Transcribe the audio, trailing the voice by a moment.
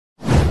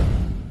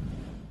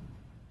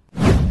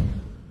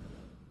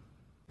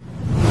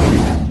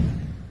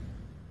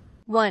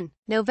1.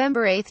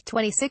 November 8,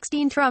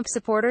 2016. Trump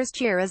supporters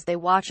cheer as they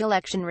watch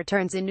election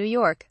returns in New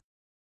York.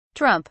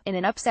 Trump, in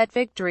an upset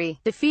victory,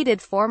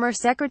 defeated former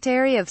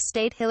Secretary of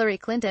State Hillary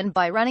Clinton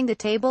by running the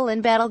table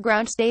in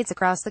battleground states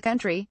across the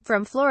country,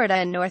 from Florida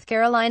and North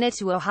Carolina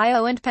to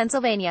Ohio and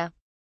Pennsylvania.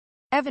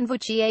 Evan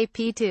Vucci,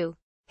 AP2.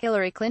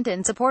 Hillary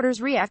Clinton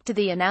supporters react to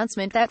the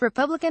announcement that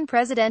Republican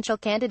presidential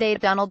candidate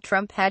Donald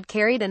Trump had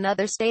carried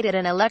another state at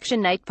an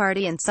election night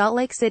party in Salt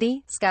Lake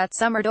City. Scott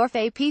Summerdorf,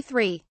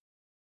 AP3.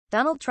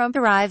 Donald Trump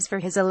arrives for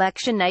his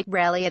election night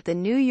rally at the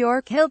New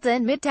York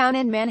Hilton Midtown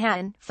in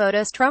Manhattan.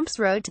 Photos Trump's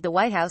road to the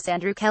White House.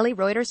 Andrew Kelly,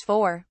 Reuters.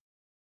 4.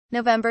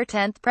 November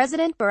 10.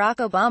 President Barack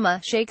Obama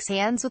shakes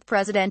hands with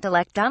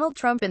President-elect Donald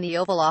Trump in the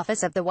Oval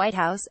Office of the White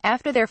House.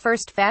 After their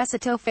first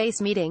face-to-face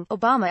meeting,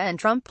 Obama and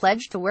Trump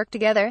pledged to work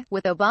together,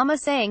 with Obama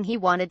saying he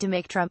wanted to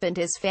make Trump and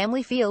his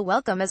family feel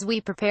welcome as we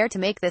prepare to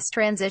make this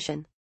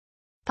transition.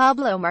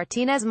 Pablo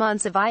Martinez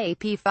Monsivais,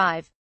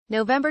 AP5.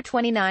 November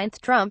 29.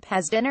 Trump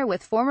has dinner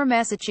with former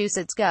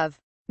Massachusetts Gov.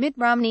 Mitt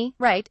Romney,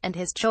 right, and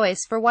his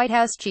choice for White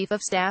House Chief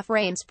of Staff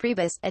Reince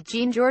Priebus, at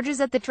Jean George's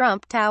at the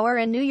Trump Tower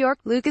in New York.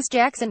 Lucas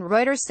Jackson,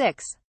 Reuters.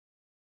 6.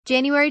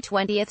 January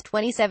 20,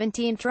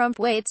 2017. Trump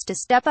waits to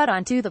step out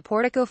onto the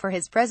portico for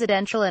his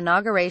presidential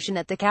inauguration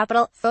at the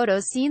Capitol.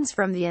 Photos scenes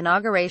from the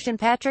inauguration.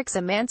 Patrick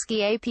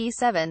Szymanski,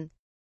 AP7.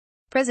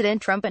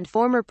 President Trump and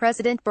former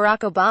President Barack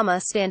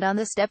Obama stand on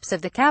the steps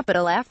of the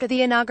Capitol after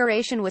the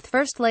inauguration with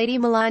First Lady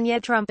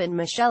Melania Trump and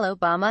Michelle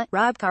Obama.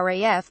 Rob Carr,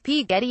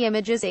 AFP. Getty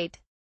Images. 8.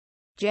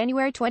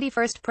 January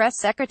 21. Press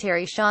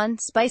Secretary Sean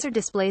Spicer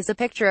displays a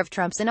picture of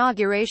Trump's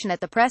inauguration at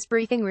the press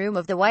briefing room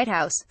of the White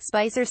House.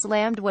 Spicer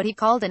slammed what he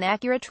called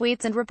inaccurate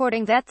tweets and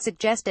reporting that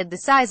suggested the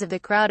size of the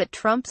crowd at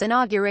Trump's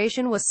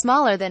inauguration was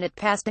smaller than at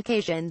past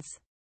occasions.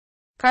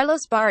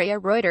 Carlos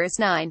Baria, Reuters.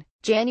 9.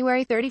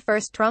 January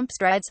 31. Trump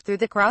strides through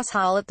the Cross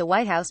Hall at the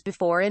White House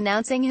before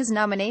announcing his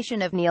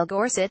nomination of Neil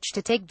Gorsuch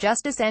to take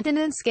Justice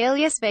Antonin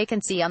Scalia's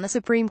vacancy on the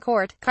Supreme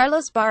Court.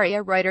 Carlos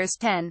Baria, Reuters.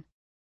 10.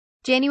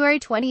 January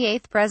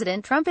 28.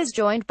 President Trump is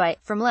joined by,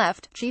 from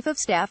left, Chief of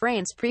Staff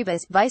Reince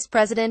Priebus, Vice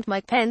President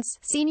Mike Pence,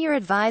 Senior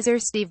Advisor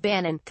Steve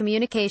Bannon,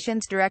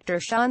 Communications Director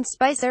Sean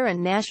Spicer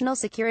and National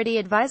Security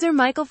Advisor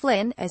Michael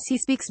Flynn, as he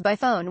speaks by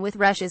phone with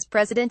Russia's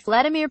President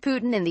Vladimir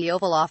Putin in the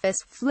Oval Office.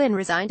 Flynn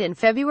resigned in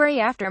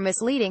February after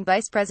misleading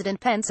Vice President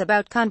Pence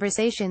about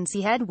conversations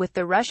he had with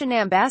the Russian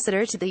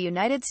ambassador to the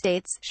United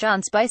States.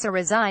 Sean Spicer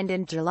resigned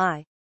in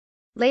July.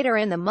 Later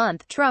in the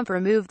month, Trump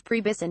removed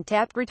Priebus and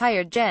tapped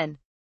retired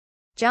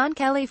John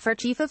Kelly for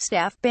Chief of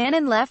Staff.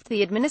 Bannon left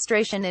the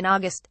administration in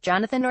August.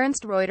 Jonathan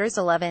Ernst, Reuters.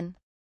 11.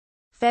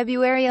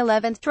 February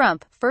 11.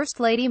 Trump, First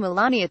Lady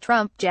Melania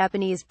Trump,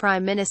 Japanese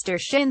Prime Minister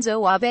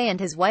Shinzo Abe and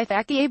his wife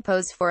Aki Abe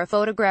pose for a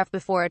photograph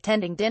before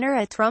attending dinner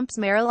at Trump's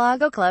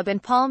Mar-a-Lago Club in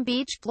Palm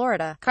Beach,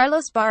 Florida.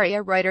 Carlos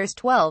Baria, Reuters.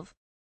 12.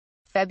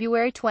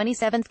 February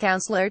 27.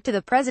 Counselor to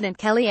the President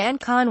Kellyanne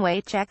Conway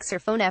checks her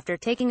phone after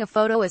taking a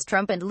photo as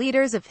Trump and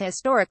leaders of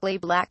historically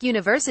black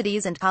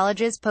universities and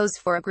colleges pose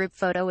for a group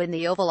photo in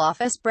the Oval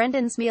Office.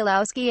 Brendan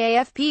Smielowski,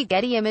 AFP.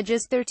 Getty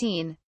Images.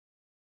 13.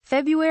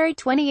 February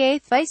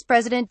 28. Vice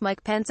President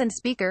Mike Pence and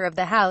Speaker of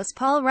the House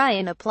Paul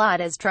Ryan applaud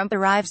as Trump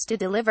arrives to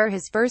deliver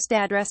his first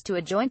address to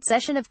a joint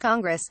session of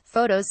Congress.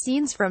 Photos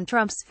scenes from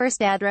Trump's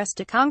first address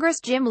to Congress.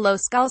 Jim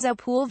Loscalzo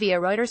Pool via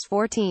Reuters.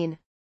 14.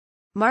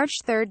 March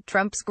 3.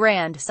 Trump's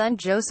grandson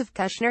Joseph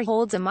Kushner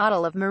holds a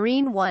model of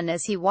Marine One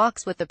as he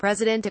walks with the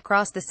president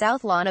across the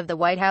south lawn of the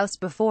White House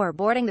before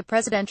boarding the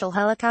presidential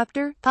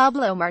helicopter.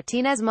 Pablo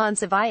Martinez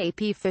Monsivais,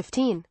 AP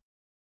 15.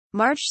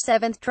 March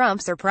 7.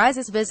 Trump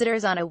surprises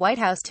visitors on a White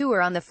House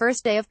tour on the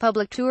first day of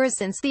public tours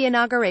since the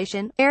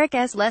inauguration. Eric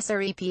S. Lesser,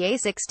 EPA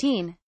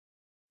 16.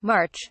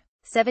 March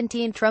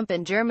 17. Trump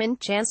and German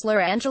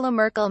Chancellor Angela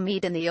Merkel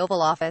meet in the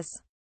Oval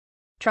Office.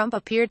 Trump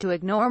appeared to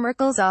ignore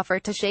Merkel's offer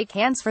to shake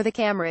hands for the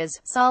cameras.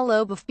 Saul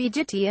Loeb of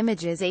Getty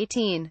Images.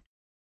 18.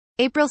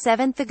 April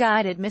 7. The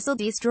guided missile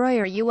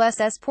destroyer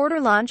USS Porter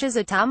launches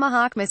a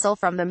Tomahawk missile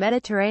from the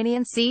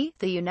Mediterranean Sea.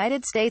 The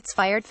United States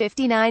fired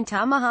 59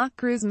 Tomahawk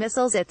cruise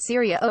missiles at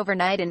Syria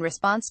overnight in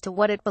response to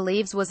what it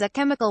believes was a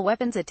chemical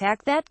weapons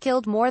attack that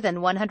killed more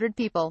than 100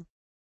 people.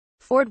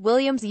 Fort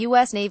Williams,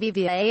 U.S. Navy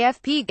via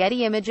AFP.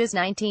 Getty Images.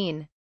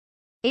 19.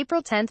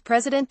 April 10.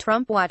 President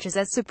Trump watches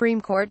as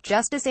Supreme Court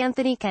Justice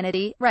Anthony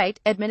Kennedy, right,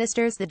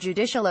 administers the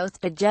judicial oath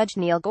to Judge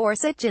Neil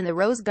Gorsuch in the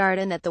Rose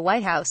Garden at the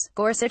White House.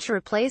 Gorsuch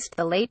replaced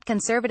the late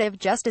conservative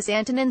Justice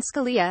Antonin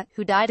Scalia,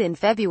 who died in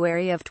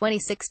February of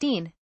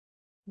 2016.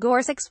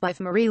 Gorsuch's wife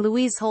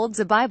Marie-Louise holds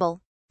a Bible.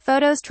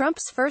 Photos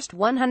Trump's first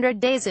 100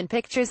 days in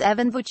pictures.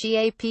 Evan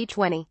Vucci, AP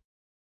 20.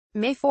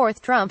 May 4.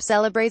 Trump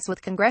celebrates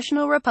with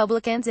congressional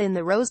Republicans in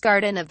the Rose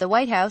Garden of the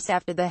White House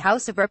after the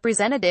House of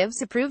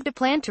Representatives approved a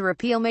plan to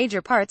repeal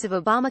major parts of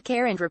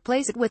Obamacare and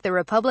replace it with the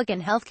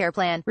Republican healthcare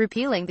plan.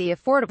 Repealing the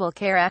Affordable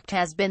Care Act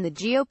has been the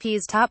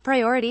GOP's top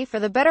priority for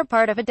the better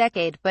part of a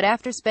decade, but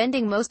after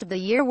spending most of the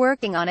year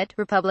working on it,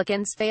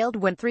 Republicans failed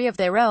when three of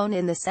their own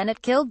in the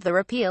Senate killed the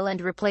repeal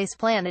and replace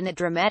plan in a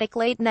dramatic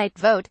late-night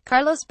vote.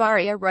 Carlos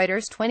Baria,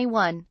 Reuters.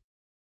 21.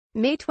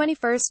 May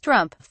 21.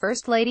 Trump,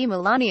 First Lady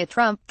Melania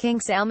Trump,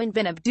 King Salman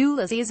bin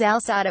Abdulaziz Al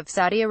Saud of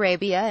Saudi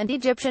Arabia and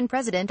Egyptian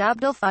President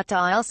Abdel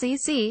Fattah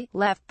al-Sisi,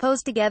 left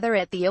posed together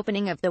at the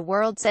opening of the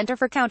World Center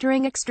for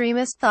Countering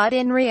Extremist Thought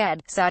in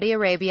Riyadh, Saudi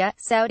Arabia,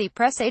 Saudi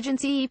press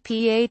agency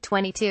EPA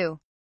 22.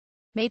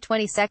 May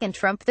 22.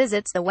 Trump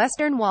visits the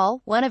Western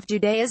Wall, one of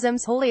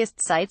Judaism's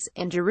holiest sites,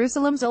 in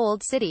Jerusalem's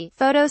Old City.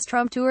 Photos.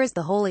 Trump tours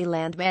the Holy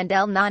Land.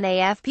 Mandel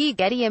non-AFP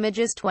Getty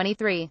Images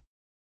 23.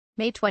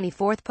 May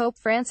 24. Pope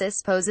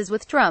Francis poses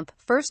with Trump,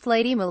 First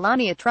Lady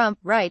Melania Trump,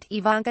 right,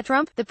 Ivanka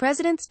Trump, the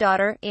president's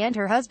daughter, and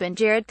her husband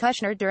Jared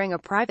Kushner during a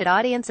private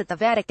audience at the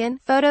Vatican.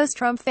 Photos.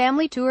 Trump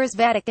family tours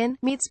Vatican,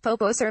 meets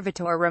Pope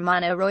Osservatore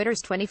Romano.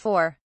 Reuters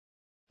 24.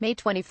 May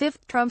 25.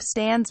 Trump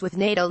stands with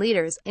NATO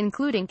leaders,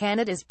 including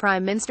Canada's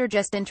Prime Minister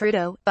Justin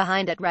Trudeau,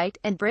 behind at right,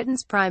 and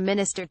Britain's Prime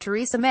Minister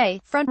Theresa May,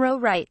 front row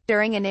right,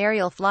 during an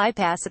aerial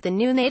flypast at the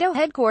new NATO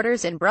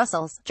headquarters in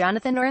Brussels.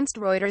 Jonathan Ernst.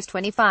 Reuters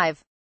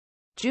 25.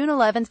 June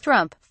 11.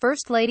 Trump,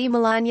 First Lady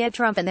Melania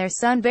Trump and their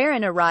son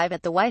Barron arrive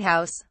at the White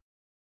House.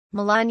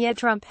 Melania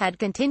Trump had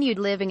continued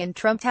living in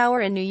Trump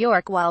Tower in New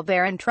York while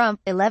Barron Trump,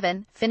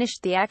 11,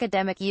 finished the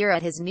academic year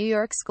at his New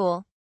York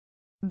school.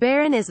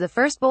 Barron is the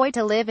first boy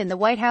to live in the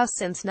White House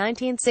since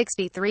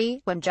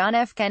 1963, when John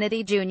F.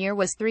 Kennedy Jr.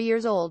 was 3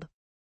 years old.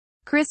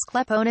 Chris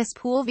Kleponis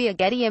Pool via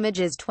Getty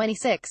Images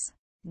 26.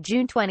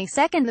 June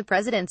 22. The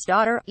president's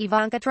daughter,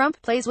 Ivanka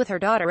Trump, plays with her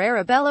daughter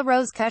Arabella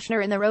Rose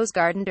Kushner in the Rose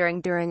Garden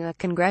during a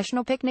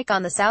congressional picnic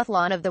on the South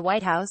Lawn of the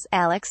White House.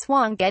 Alex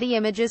Wong. Getty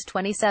Images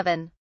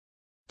 27.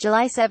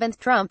 July 7.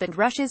 Trump and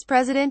Russia's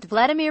President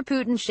Vladimir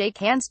Putin shake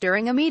hands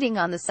during a meeting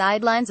on the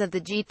sidelines of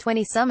the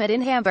G20 summit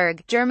in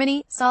Hamburg,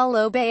 Germany. Saul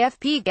Loeb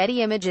AFP.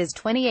 Getty Images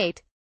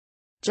 28.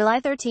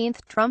 July 13.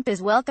 Trump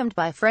is welcomed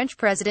by French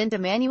President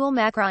Emmanuel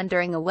Macron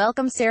during a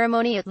welcome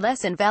ceremony at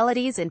Les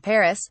Invalides in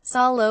Paris.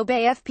 Saul Loeb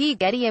AFP.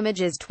 Getty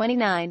Images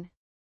 29.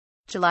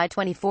 July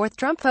 24.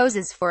 Trump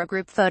poses for a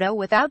group photo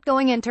with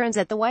outgoing interns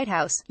at the White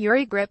House.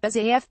 Yuri Gripas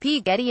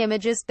AFP. Getty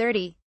Images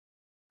 30.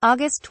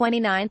 August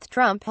 29.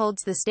 Trump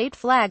holds the state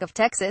flag of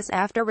Texas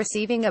after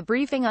receiving a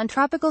briefing on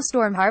Tropical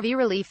Storm Harvey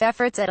relief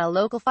efforts at a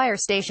local fire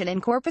station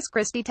in Corpus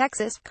Christi,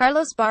 Texas.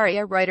 Carlos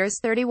Baria. Reuters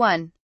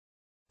 31.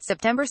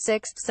 September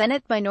 6.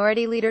 Senate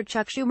Minority Leader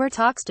Chuck Schumer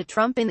talks to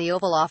Trump in the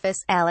Oval Office.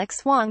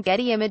 Alex Wong.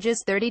 Getty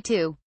Images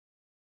 32.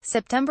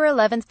 September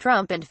 11.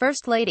 Trump and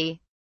First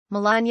Lady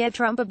Melania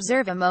Trump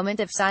observe a moment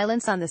of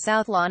silence on the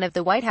South Lawn of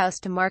the White House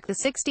to mark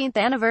the 16th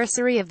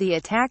anniversary of the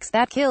attacks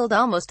that killed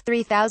almost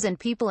 3,000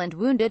 people and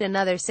wounded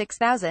another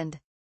 6,000.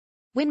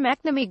 Win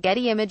McNamee.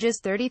 Getty Images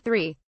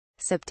 33.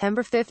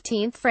 September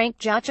 15. Frank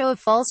Giaccio of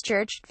Falls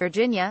Church,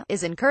 Virginia,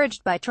 is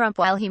encouraged by Trump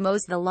while he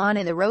mows the lawn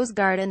in the Rose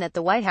Garden at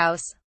the White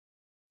House.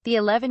 The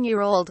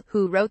 11-year-old,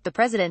 who wrote the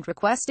president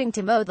requesting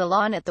to mow the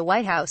lawn at the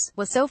White House,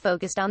 was so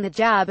focused on the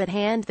job at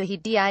hand that he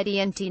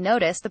didn't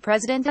notice the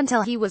president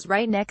until he was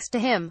right next to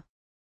him.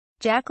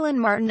 Jacqueline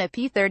Martin at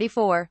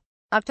P34.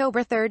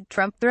 October 3.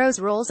 Trump throws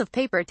rolls of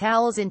paper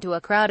towels into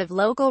a crowd of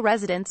local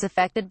residents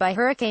affected by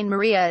Hurricane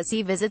Maria as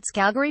he visits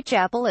Calvary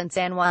Chapel in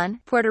San Juan,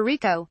 Puerto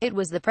Rico. It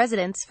was the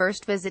president's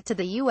first visit to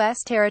the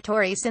U.S.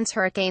 territory since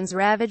hurricanes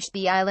ravaged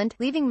the island,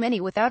 leaving many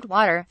without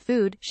water,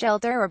 food,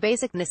 shelter or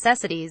basic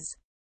necessities.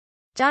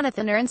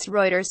 Jonathan Ernst.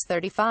 Reuters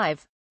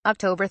 35.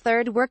 October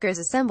 3. Workers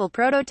assemble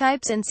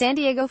prototypes in San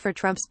Diego for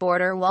Trump's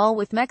border wall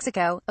with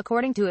Mexico.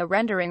 According to a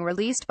rendering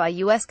released by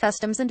U.S.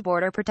 Customs and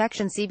Border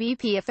Protection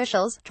 (CBP)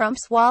 officials,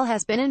 Trump's wall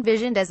has been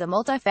envisioned as a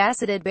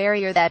multifaceted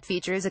barrier that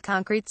features a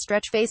concrete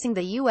stretch facing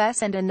the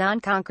U.S. and a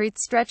non-concrete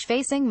stretch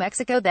facing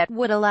Mexico that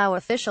would allow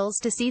officials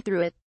to see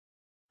through it.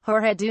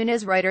 Jorge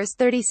Dunas. Reuters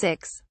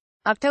 36.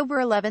 October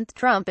 11.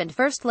 Trump and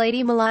First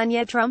Lady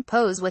Melania Trump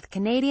pose with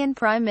Canadian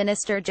Prime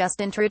Minister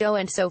Justin Trudeau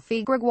and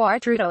Sophie Gregoire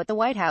Trudeau at the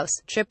White House.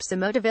 Trip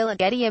Simotavilla.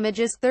 Getty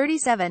Images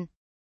 37.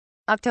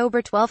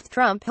 October 12.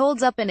 Trump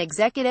holds up an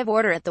executive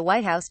order at the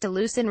White House to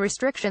loosen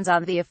restrictions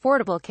on the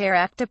Affordable Care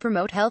Act to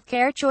promote health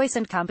care choice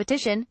and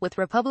competition. With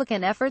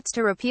Republican efforts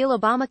to repeal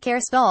Obamacare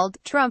stalled,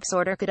 Trump's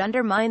order could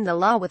undermine the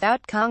law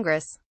without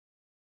Congress.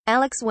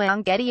 Alex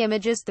Wang. Getty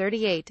Images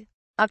 38.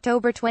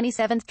 October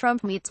 27.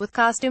 Trump meets with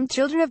costumed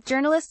children of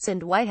journalists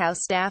and White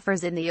House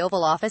staffers in the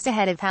Oval Office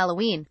ahead of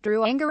Halloween.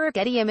 Drew Angerer.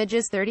 Getty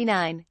Images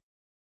 39.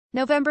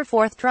 November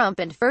 4. Trump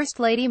and First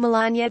Lady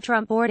Melania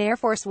Trump board Air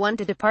Force One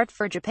to depart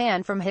for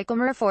Japan from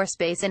Hickam Air Force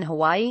Base in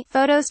Hawaii.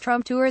 Photos.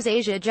 Trump tours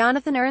Asia.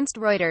 Jonathan Ernst.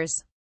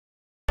 Reuters.